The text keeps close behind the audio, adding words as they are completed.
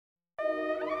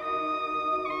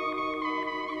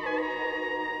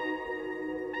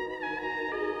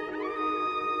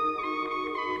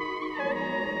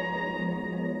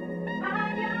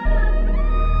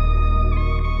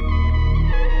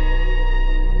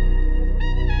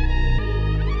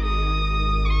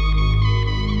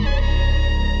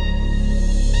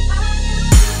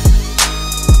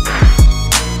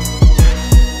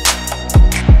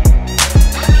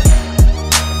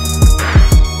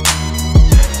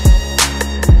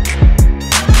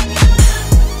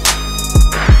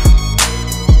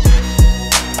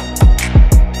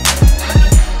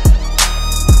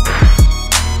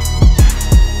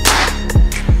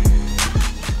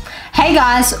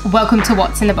guys, welcome to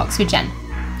What's in the Box with Jen.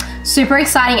 Super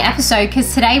exciting episode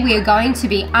because today we are going to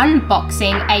be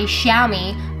unboxing a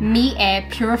Xiaomi Mi Air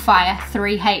Purifier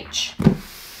 3H.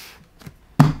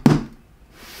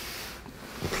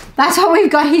 That's what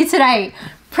we've got here today.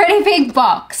 Pretty big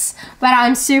box, but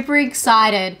I'm super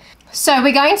excited. So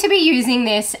we're going to be using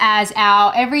this as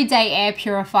our everyday air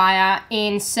purifier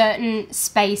in certain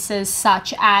spaces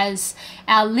such as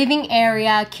our living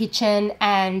area, kitchen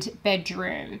and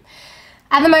bedroom.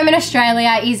 At the moment,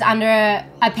 Australia is under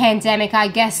a pandemic, I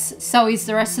guess so is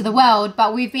the rest of the world,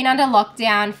 but we've been under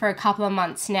lockdown for a couple of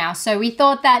months now. So we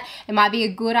thought that it might be a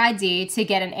good idea to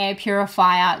get an air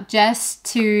purifier just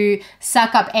to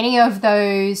suck up any of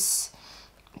those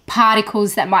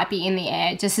particles that might be in the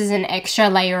air, just as an extra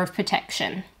layer of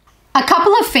protection. A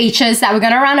couple of features that we're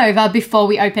going to run over before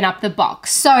we open up the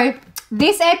box. So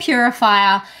this air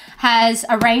purifier has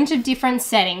a range of different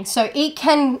settings. So it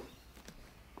can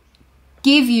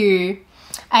give you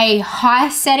a high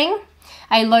setting,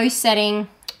 a low setting,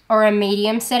 or a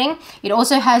medium setting. It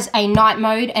also has a night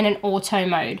mode and an auto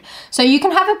mode. So you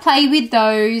can have a play with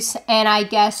those and I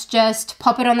guess just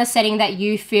pop it on the setting that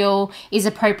you feel is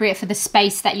appropriate for the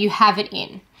space that you have it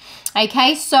in.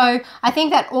 Okay, so I think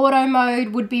that auto mode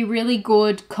would be really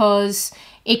good because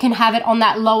it can have it on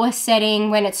that lower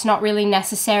setting when it's not really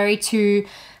necessary to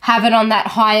have it on that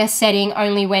higher setting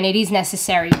only when it is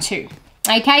necessary to.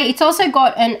 Okay, it's also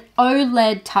got an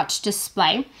OLED touch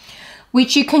display,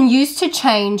 which you can use to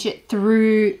change it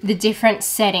through the different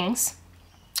settings.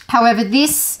 However,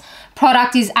 this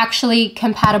product is actually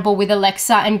compatible with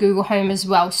Alexa and Google Home as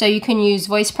well. So you can use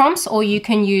voice prompts or you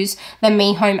can use the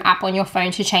Mi Home app on your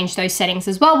phone to change those settings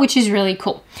as well, which is really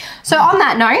cool. So on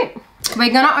that note,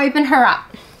 we're gonna open her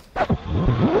up.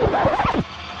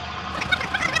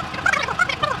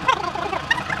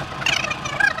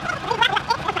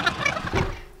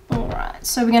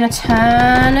 So we're going to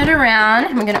turn it around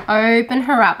and we're going to open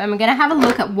her up and we're going to have a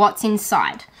look at what's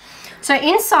inside. So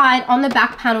inside on the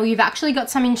back panel, you've actually got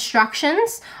some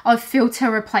instructions of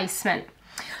filter replacement.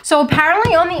 So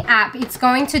apparently on the app, it's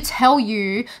going to tell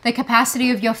you the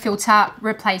capacity of your filter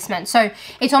replacement. So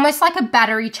it's almost like a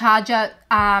battery charger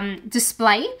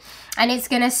display. And it's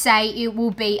going to say it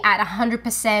will be at 100%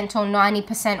 or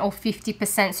 90% or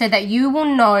 50% so that you will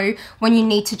know when you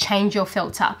need to change your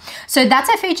filter. So that's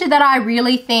a feature that I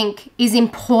really think is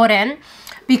important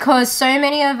because so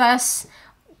many of us,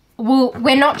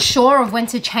 we're not sure of when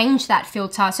to change that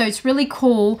filter. So it's really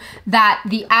cool that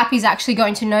the app is actually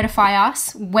going to notify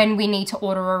us when we need to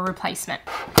order a replacement.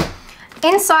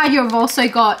 Inside, you've also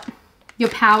got your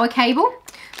power cable.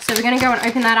 So we're going to go and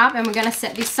open that up and we're going to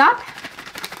set this up.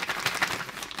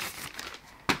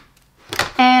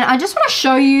 And I just want to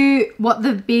show you what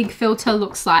the big filter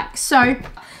looks like. So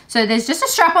there's just a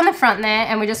strap on the front there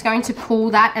and we're just going to pull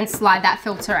that and slide that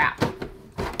filter out.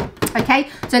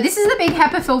 Okay, so this is the big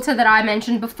HEPA filter that I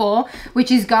mentioned before, which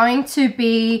is going to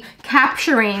be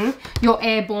capturing your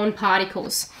airborne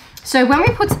particles. So when we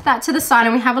put that to the side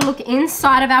and we have a look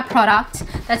inside of our product,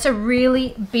 that's a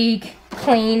really big,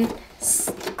 clean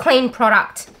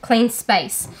product, clean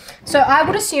space. So I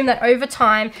would assume that over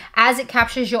time, as it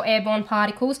captures your airborne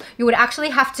particles, you would actually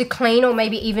have to clean or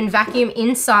maybe even vacuum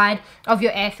inside of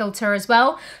your air filter as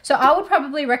well. So I would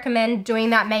probably recommend doing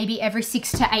that maybe every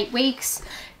 6 to 8 weeks.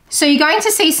 So you're going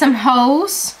to see some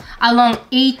holes along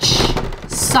each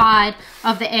side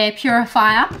of the air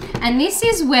purifier. And this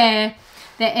is where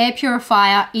the air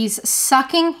purifier is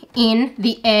sucking in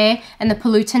the air and the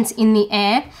pollutants in the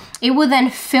air. It will then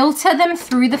filter them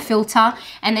through the filter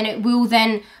and then it will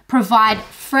then provide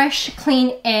fresh,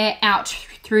 clean air out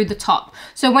through the top.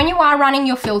 So when you are running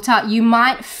your filter, you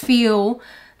might feel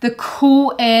the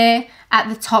cool air at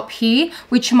the top here,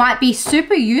 which might be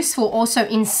super useful also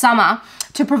in summer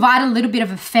to provide a little bit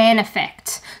of a fan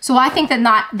effect. So I think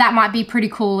that might be pretty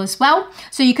cool as well.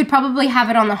 So you could probably have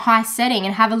it on the high setting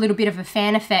and have a little bit of a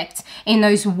fan effect in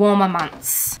those warmer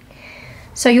months.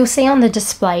 So you'll see on the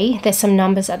display, there's some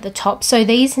numbers at the top. So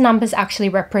these numbers actually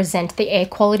represent the air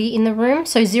quality in the room.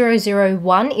 So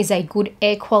 001 is a good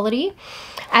air quality.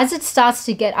 As it starts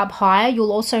to get up higher,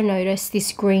 you'll also notice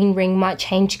this green ring might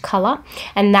change color,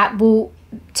 and that will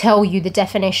tell you the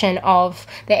definition of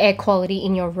the air quality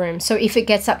in your room. So if it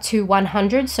gets up to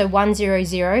 100, so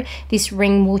 100, this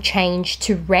ring will change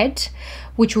to red,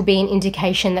 which will be an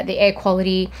indication that the air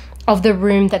quality of the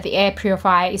room that the air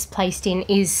purifier is placed in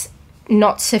is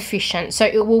not sufficient. So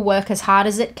it will work as hard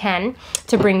as it can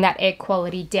to bring that air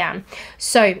quality down.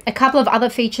 So a couple of other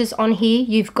features on here,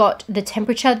 you've got the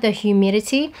temperature, the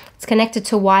humidity, it's connected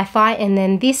to Wi-Fi, and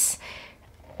then this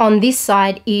on this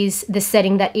side is the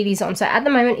setting that it is on. So at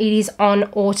the moment it is on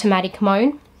automatic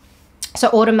mode. So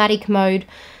automatic mode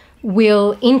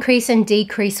will increase and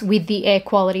decrease with the air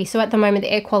quality. So at the moment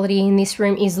the air quality in this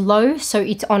room is low, so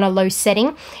it's on a low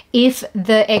setting. If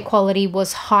the air quality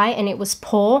was high and it was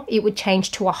poor, it would change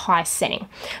to a high setting.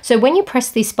 So when you press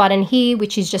this button here,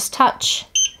 which is just touch,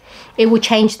 it will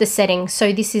change the setting.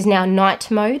 So this is now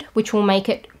night mode, which will make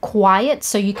it quiet,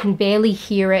 so you can barely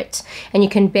hear it and you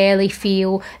can barely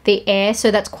feel the air.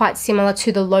 So that's quite similar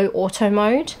to the low auto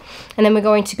mode. And then we're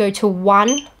going to go to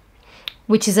 1,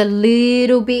 which is a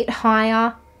little bit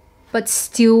higher, but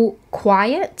still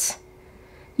quiet.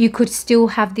 You could still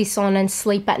have this on and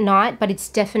sleep at night, but it's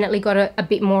definitely got a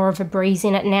bit more of a breeze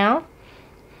in it now.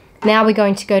 Now we're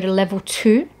going to go to level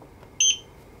 2.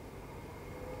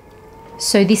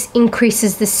 So this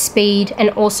increases the speed and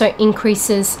also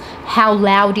increases how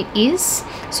loud it is.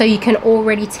 So you can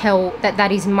already tell that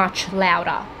that is much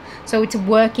louder. So it's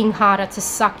working harder to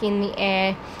suck in the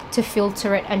air, to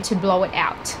filter it and to blow it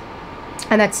out.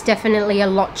 And that's definitely a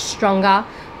lot stronger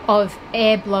of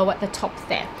air blow at the top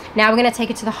there. Now we're going to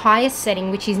take it to the highest setting,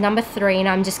 which is number 3, and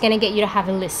I'm just going to get you to have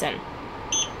a listen.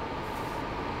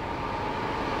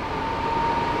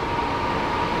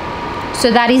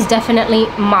 So that is definitely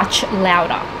much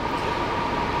louder.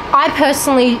 I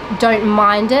personally don't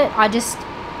mind it.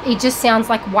 It just sounds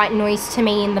like white noise to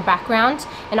me in the background,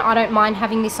 and I don't mind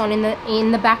having this on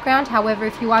in the background. However,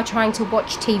 if you are trying to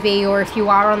watch TV or if you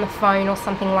are on the phone or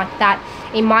something like that,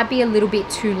 it might be a little bit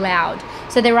too loud.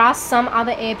 So there are some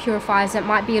other air purifiers that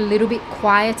might be a little bit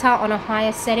quieter on a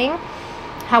higher setting.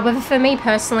 However, for me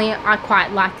personally, I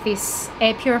quite like this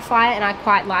air purifier and I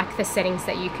quite like the settings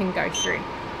that you can go through.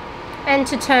 And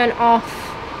to turn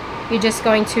off, you're just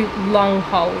going to long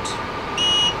hold.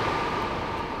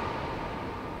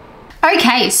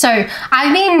 Okay, so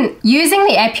I've been using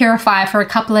the air purifier for a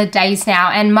couple of days now,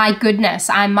 and my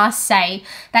goodness, I must say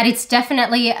that it's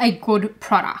definitely a good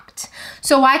product.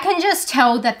 So I can just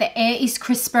tell that the air is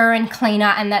crisper and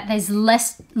cleaner and that there's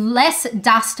less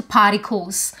dust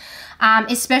particles,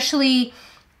 especially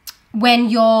when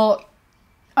you're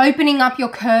opening up your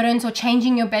curtains or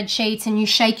changing your bed sheets and you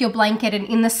shake your blanket and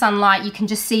in the sunlight you can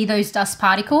just see those dust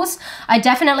particles. I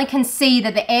definitely can see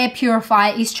that the air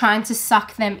purifier is trying to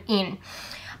suck them in.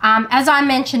 As I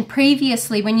mentioned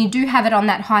previously, when you do have it on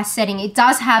that high setting, it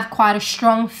does have quite a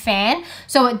strong fan,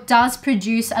 so it does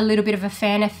produce a little bit of a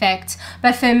fan effect.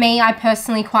 But for me, I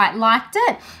personally quite liked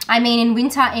it. I mean, in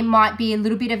winter, it might be a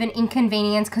little bit of an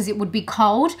inconvenience because it would be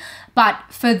cold, but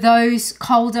for those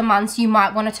colder months, you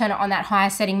might want to turn it on that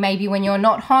higher setting, maybe when you're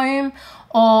not home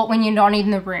or when you're not in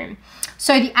the room.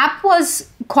 So the app was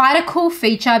quite a cool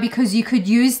feature because you could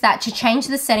use that to change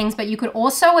the settings, but you could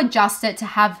also adjust it to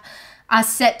have a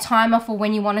set timer for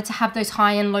when you wanted to have those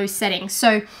high and low settings.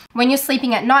 So when you're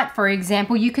sleeping at night, for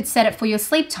example, you could set it for your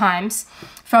sleep times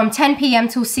from 10 p.m.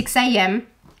 till 6 a.m.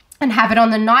 and have it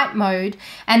on the night mode,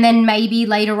 and then maybe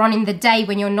later on in the day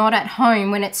when you're not at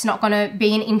home, when it's not going to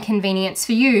be an inconvenience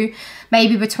for you,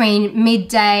 maybe between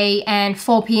midday and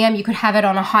 4 p.m. you could have it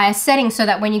on a higher setting so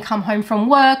that when you come home from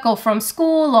work or from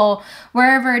school or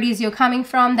wherever it is you're coming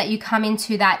from, that you come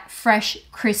into that fresh,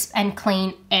 crisp and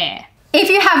clean air. If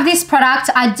you have this product,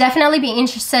 I'd definitely be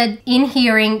interested in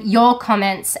hearing your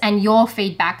comments and your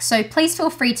feedback. So please feel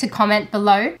free to comment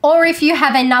below. Or if you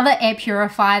have another air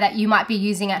purifier that you might be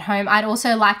using at home, I'd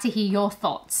also like to hear your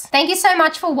thoughts. Thank you so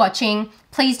much for watching.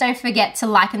 Please don't forget to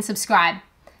like and subscribe.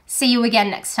 See you again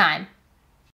next time.